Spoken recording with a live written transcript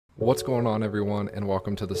What's going on, everyone, and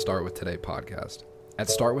welcome to the Start With Today podcast.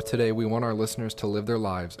 At Start With Today, we want our listeners to live their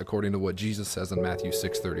lives according to what Jesus says in Matthew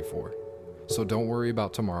 6:34. So don't worry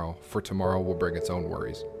about tomorrow, for tomorrow will bring its own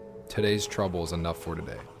worries. Today's trouble is enough for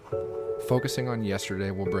today. Focusing on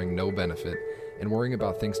yesterday will bring no benefit, and worrying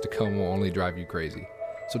about things to come will only drive you crazy.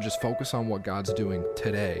 So just focus on what God's doing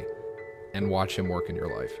today and watch Him work in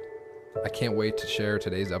your life. I can't wait to share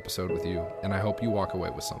today's episode with you, and I hope you walk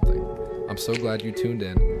away with something. I'm so glad you tuned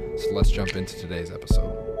in, so let's jump into today's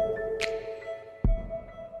episode.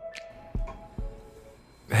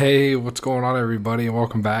 Hey, what's going on, everybody, and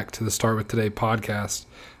welcome back to the Start With Today podcast.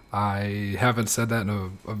 I haven't said that in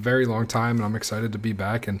a very long time, and I'm excited to be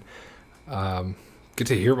back and get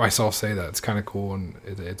to hear myself say that. It's kind of cool, and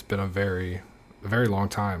it's been a very long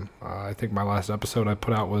time. I think my last episode I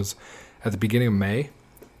put out was at the beginning of May.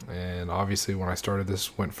 And obviously when I started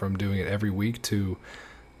this, went from doing it every week to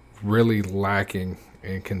really lacking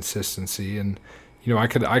in consistency. And, you know, I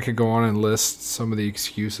could go on and list some of the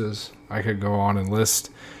excuses. I could go on and list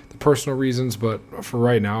the personal reasons, but for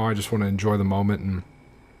right now, I just want to enjoy the moment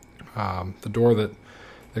and the door that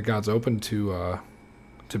God's opened to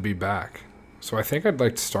be back. So I think I'd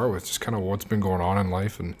like to start with just kind of what's been going on in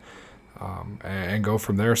life and go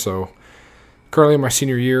from there. So currently in my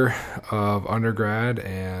senior year of undergrad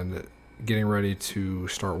and getting ready to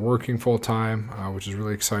start working full-time, which is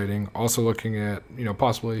really exciting. Also looking at,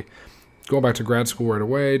 possibly going back to grad school right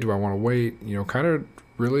away. Do I want to wait? Kind of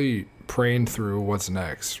really praying through what's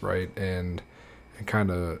next, right? And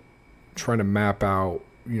kind of trying to map out,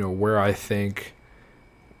 where I think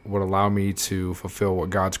would allow me to fulfill what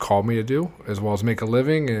God's called me to do, as well as make a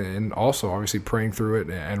living, and also obviously praying through it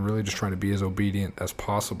and really just trying to be as obedient as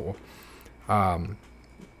possible.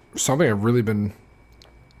 Something I've really been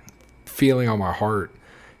feeling on my heart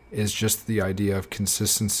is just the idea of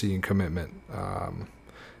consistency and commitment. I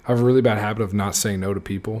have a really bad habit of not saying no to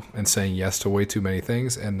people and saying yes to way too many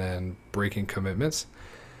things and then breaking commitments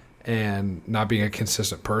and not being a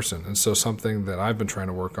consistent person. And so something that I've been trying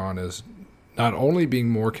to work on is not only being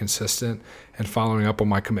more consistent and following up on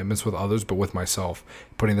my commitments with others, but with myself,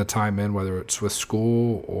 putting the time in, whether it's with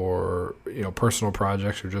school or, personal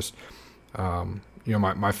projects or just,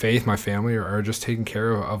 my faith, my family, or just taking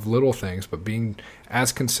care of little things, but being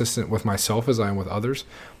as consistent with myself as I am with others,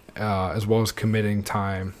 as well as committing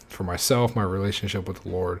time for myself, my relationship with the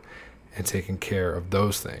Lord, and taking care of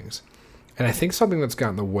those things. And I think something that's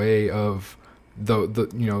gotten in the way of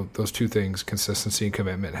those two things, consistency and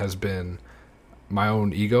commitment, has been my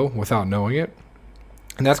own ego without knowing it.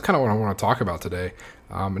 And that's kind of what I want to talk about today.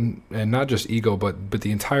 And not just ego, but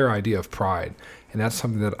the entire idea of pride. And that's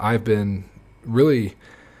something that I've been really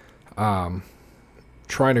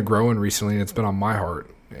trying to grow in recently, and it's been on my heart.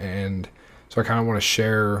 And so I kind of want to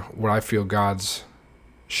share what I feel God's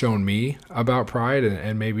shown me about pride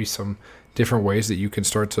and maybe some different ways that you can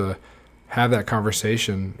start to have that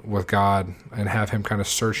conversation with God and have Him kind of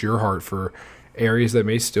search your heart for areas that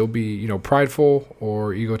may still be, prideful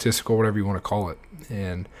or egotistical, whatever you want to call it.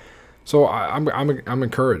 And so I'm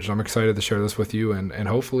encouraged. I'm excited to share this with you, and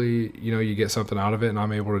hopefully, you get something out of it, and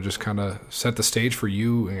I'm able to just kind of set the stage for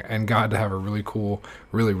you and God to have a really cool,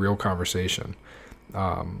 really real conversation.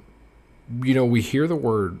 We hear the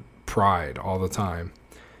word pride all the time,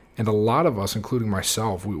 and a lot of us, including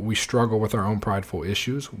myself, we struggle with our own prideful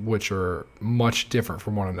issues, which are much different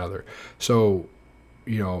from one another. So,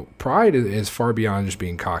 pride is far beyond just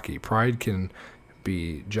being cocky. Pride can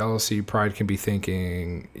be jealousy. Pride can be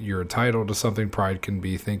thinking you're entitled to something. Pride can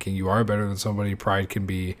be thinking you are better than somebody. Pride can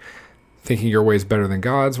be thinking your way is better than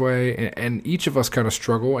God's way. And each of us kind of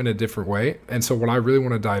struggle in a different way. And so what I really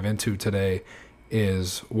want to dive into today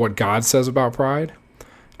is what God says about pride,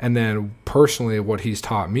 and then personally what He's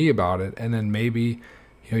taught me about it. And then maybe,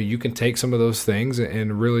 you can take some of those things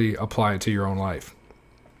and really apply it to your own life.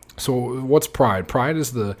 So what's pride? Pride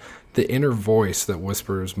is the inner voice that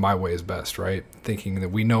whispers my way is best, right? Thinking that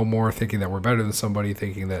we know more, thinking that we're better than somebody,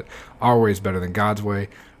 thinking that our way is better than God's way,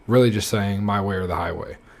 really just saying my way or the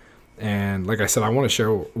highway. And like I said, I want to share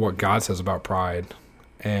what God says about pride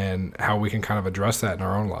and how we can kind of address that in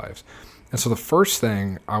our own lives. And so the first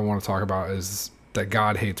thing I want to talk about is that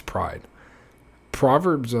God hates pride.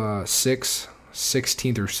 Proverbs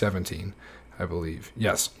 6:16 through 17, I believe.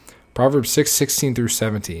 Yes. Proverbs 6:16 through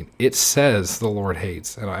 17, it says the Lord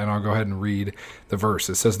hates, and I'll go ahead and read the verse.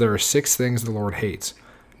 It says, there are 6 things the Lord hates.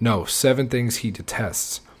 No, 7 things He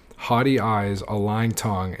detests: haughty eyes, a lying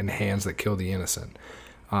tongue, and hands that kill the innocent.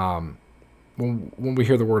 When we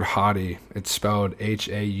hear the word haughty, it's spelled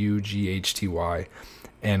Haughty,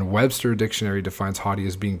 and Webster Dictionary defines haughty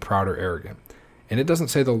as being proud or arrogant. And it doesn't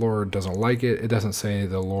say the Lord doesn't like it. It doesn't say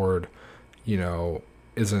the Lord,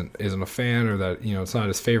 isn't a fan, or that, it's not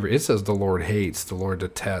his favorite. It says the Lord hates, the Lord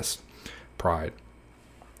detests pride.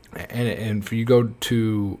 And if you go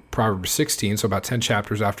to Proverbs 16, so about 10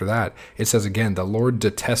 chapters after that, it says again, the Lord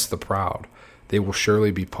detests the proud. They will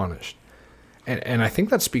surely be punished. And I think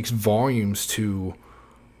that speaks volumes to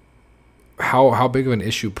how big of an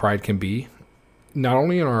issue pride can be, not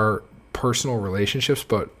only in our personal relationships,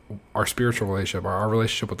 but our spiritual relationship, our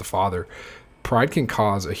relationship with the Father. Pride can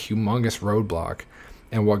cause a humongous roadblock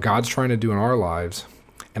in what God's trying to do in our lives,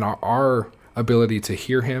 and our ability to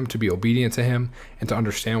hear him, to be obedient to him, and to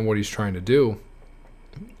understand what he's trying to do.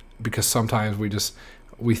 Because sometimes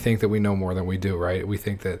we think that we know more than we do, right? We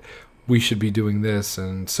think that we should be doing this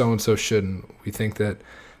and so shouldn't. We think that,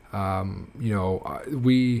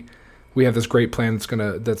 we have this great plan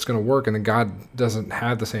that's gonna work, and then God doesn't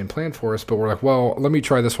have the same plan for us. But we're like, well, let me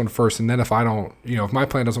try this one first, and then if my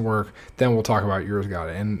plan doesn't work, then we'll talk about yours, God.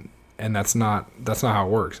 And that's not how it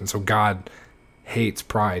works. And so God hates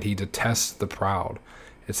pride. He detests the proud.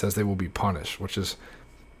 It says they will be punished, which is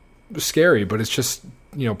scary, but it's just,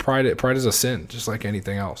 pride is a sin, just like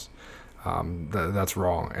anything else. That's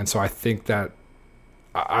wrong. And so I think that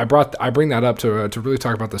I bring that up to really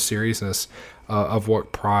talk about the seriousness of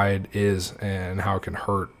what pride is and how it can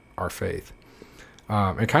hurt our faith.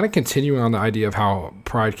 And kind of continuing on the idea of how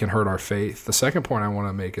pride can hurt our faith, the second point I want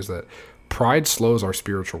to make is that pride slows our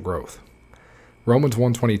spiritual growth. Romans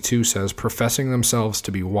 1:22 says, professing themselves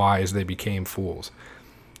to be wise, they became fools.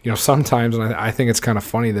 Sometimes, and I think it's kind of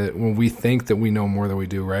funny that when we think that we know more than we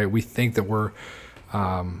do, right? We think that we're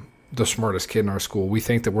the smartest kid in our school. We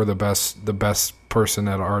think that we're the best person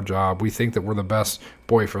at our job. We think that we're the best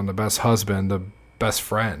boyfriend, the best husband, the best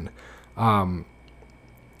friend.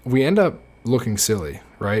 We end up looking silly,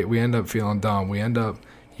 right? We end up feeling dumb. We end up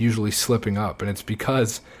usually slipping up, and it's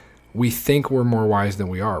because we think we're more wise than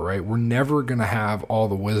we are, right? We're never going to have all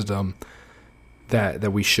the wisdom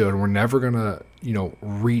that we should. We're never going to,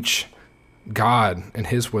 reach God and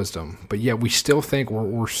his wisdom, but yet we still think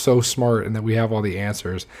we're so smart and that we have all the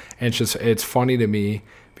answers. And it's funny to me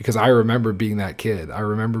because I remember being that kid. I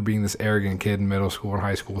remember being this arrogant kid in middle school and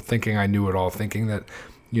high school, thinking I knew it all, thinking that,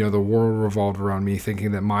 the world revolved around me,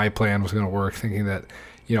 thinking that my plan was going to work, thinking that,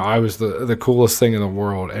 I was the coolest thing in the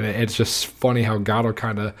world. And it's just funny how God will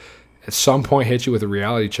kind of at some point hit you with a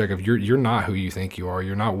reality check of you're not who you think you are.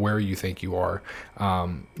 You're not where you think you are.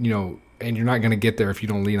 And you're not going to get there if you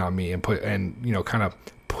don't lean on me and kind of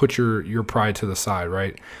put your pride to the side,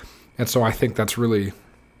 right? And so I think that's really,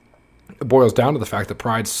 it boils down to the fact that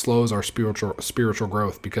pride slows our spiritual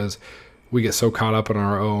growth because we get so caught up in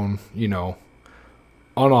our own,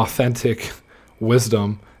 unauthentic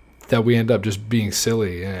wisdom that we end up just being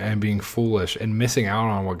silly and being foolish and missing out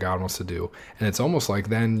on what God wants to do. And it's almost like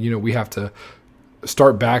then, we have to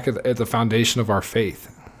start back at the foundation of our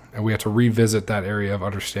faith. And we have to revisit that area of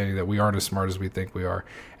understanding that we aren't as smart as we think we are.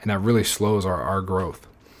 And that really slows our growth.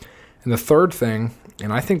 And the third thing,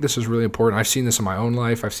 and I think this is really important, I've seen this in my own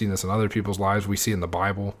life, I've seen this in other people's lives, we see in the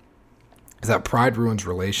Bible, is that pride ruins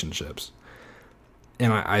relationships.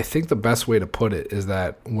 And I think the best way to put it is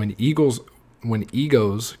that when egos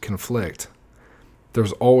conflict,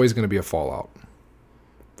 there's always going to be a fallout,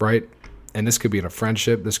 right? And this could be in a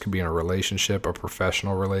friendship, this could be in a relationship, a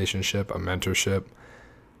professional relationship, a mentorship.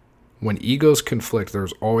 When egos conflict,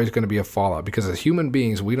 there's always going to be a fallout because as human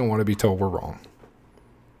beings, we don't want to be told we're wrong,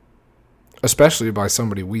 especially by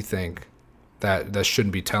somebody we think that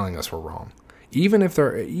shouldn't be telling us we're wrong. Even if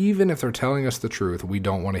they're telling us the truth, we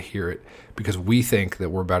don't want to hear it because we think that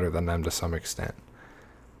we're better than them to some extent.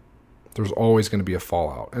 There's always going to be a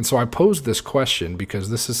fallout. And so I posed this question because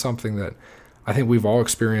this is something that I think we've all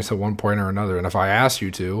experienced at one point or another. And if I asked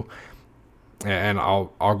you to, and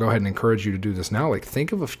I'll go ahead and encourage you to do this now, like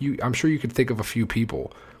think of a few, I'm sure you could think of a few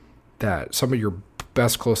people that some of your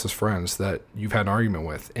best, closest friends that you've had an argument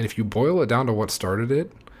with. And if you boil it down to what started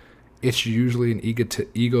it, it's usually an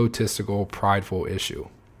egotistical, prideful issue.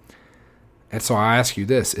 And so I ask you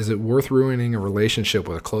this, is it worth ruining a relationship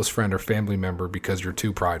with a close friend or family member because you're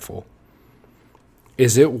too prideful?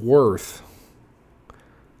 Is it worth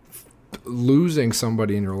losing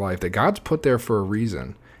somebody in your life that God's put there for a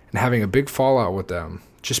reason and having a big fallout with them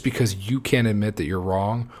just because you can't admit that you're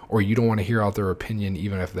wrong or you don't want to hear out their opinion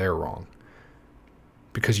even if they're wrong?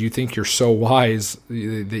 Because you think you're so wise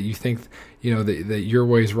that you think, that your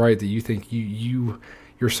way's right, that you think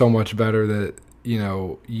you're so much better that,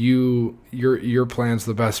 your plan's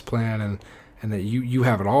the best plan and that you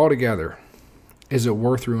have it all together. Is it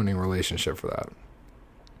worth ruining a relationship for that?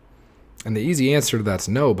 And the easy answer to that's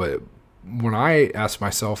no, but when I ask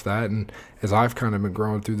myself that, and as I've kind of been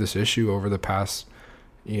growing through this issue over the past,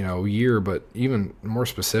 year, but even more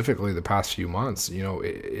specifically the past few months,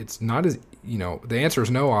 it's not as, the answer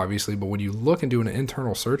is no, obviously, but when you look and do an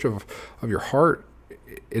internal search of your heart,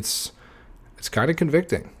 it's kind of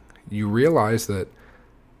convicting. You realize that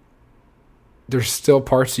there's still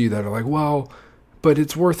parts of you that are like, well, but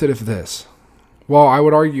it's worth it if this. Well, I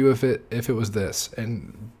would argue if it was this.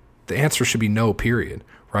 And the answer should be no, period,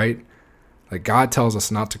 right? Like, God tells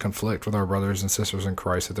us not to conflict with our brothers and sisters in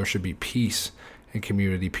Christ, that there should be peace in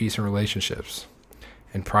community, peace in relationships.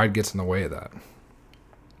 And pride gets in the way of that.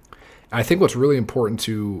 I think what's really important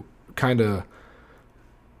to kind of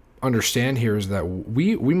understand here is that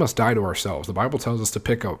we must die to ourselves. The Bible tells us to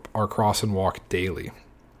pick up our cross and walk daily.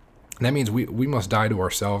 And that means we must die to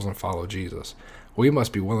ourselves and follow Jesus. We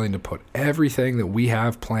must be willing to put everything that we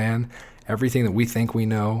have planned, everything that we think we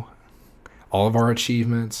know, all of our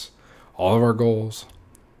achievements, all of our goals,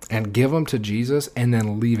 and give them to Jesus, and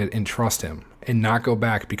then leave it and trust him and not go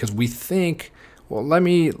back because we think, well, let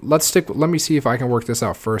me see if I can work this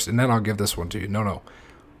out first, and then I'll give this one to you. No.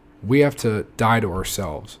 We have to die to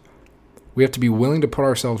ourselves. We have to be willing to put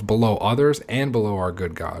ourselves below others and below our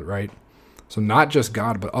good God, right? So not just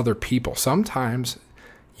God, but other people. Sometimes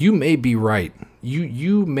you may be right.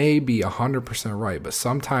 You may be 100% right, but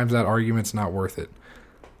sometimes that argument's not worth it.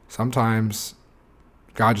 Sometimes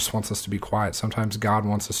God just wants us to be quiet. Sometimes God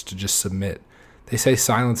wants us to just submit. They say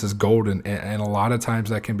silence is golden, and a lot of times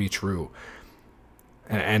that can be true.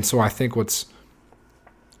 And so I think what's,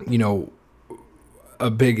 a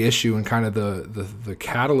big issue and kind of the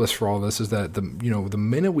catalyst for all this is that the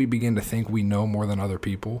minute we begin to think we know more than other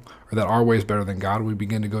people, or that our way is better than God, we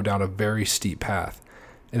begin to go down a very steep path.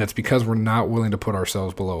 And it's because we're not willing to put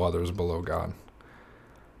ourselves below others, below God.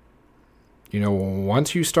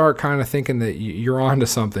 Once you start kind of thinking that you're on to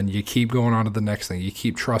something, you keep going on to the next thing. You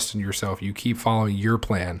keep trusting yourself. You keep following your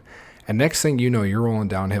plan. And next thing you know, you're rolling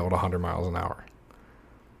downhill at 100 miles an hour.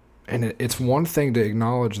 And it's one thing to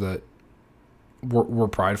acknowledge that we're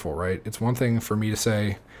prideful, right? It's one thing for me to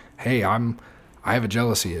say, hey, I have a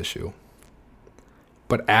jealousy issue.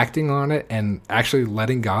 But acting on it and actually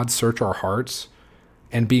letting God search our hearts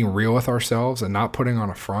and being real with ourselves and not putting on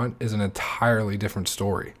a front is an entirely different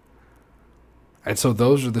story. And so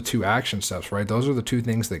those are the two action steps, right? Those are the two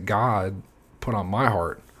things that God put on my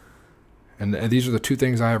heart. And these are the two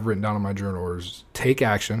things I have written down in my journal is take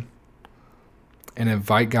action and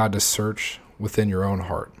invite God to search within your own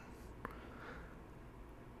heart.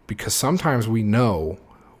 Because sometimes we know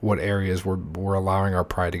what areas we're allowing our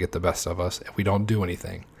pride to get the best of us, and we don't do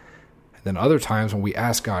anything. And then other times when we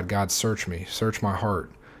ask God, search me, search my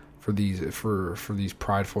heart for these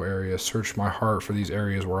prideful areas, search my heart for these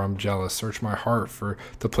areas where I'm jealous, search my heart for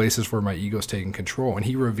the places where my ego's taking control. And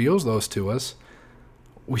he reveals those to us.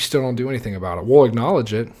 We still don't do anything about it. We'll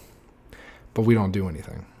acknowledge it, but we don't do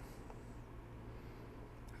anything.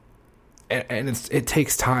 And it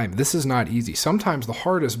takes time. This is not easy. Sometimes the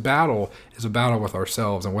hardest battle is a battle with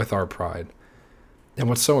ourselves and with our pride. And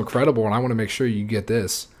what's so incredible, and I want to make sure you get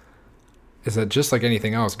this, is that just like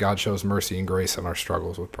anything else, God shows mercy and grace in our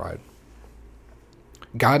struggles with pride.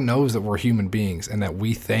 God knows that we're human beings and that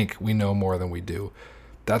we think we know more than we do.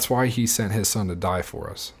 That's why he sent his son to die for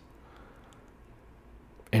us.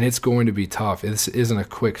 And it's going to be tough. This isn't a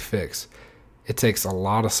quick fix. It takes a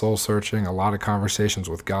lot of soul searching, a lot of conversations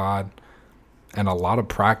with God, and a lot of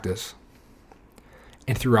practice.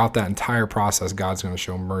 And throughout that entire process, God's going to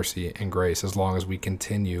show mercy and grace as long as we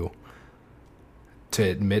continue to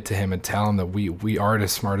admit to him and tell him that we aren't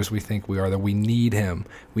as smart as we think we are, that we need him.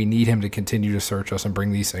 We need him to continue to search us and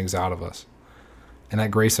bring these things out of us. And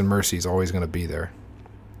that grace and mercy is always going to be there.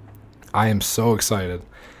 I am so excited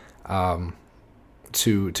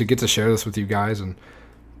to get to share this with you guys. And,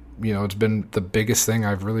 it's been the biggest thing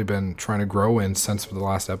I've really been trying to grow in since the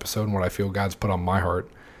last episode and what I feel God's put on my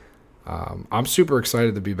heart. I'm super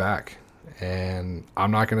excited to be back. And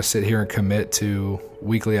I'm not going to sit here and commit to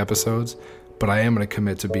weekly episodes, but I am going to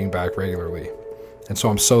commit to being back regularly. And so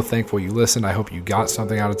I'm so thankful you listened. I hope you got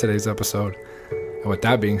something out of today's episode. And with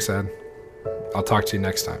that being said, I'll talk to you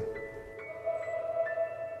next time.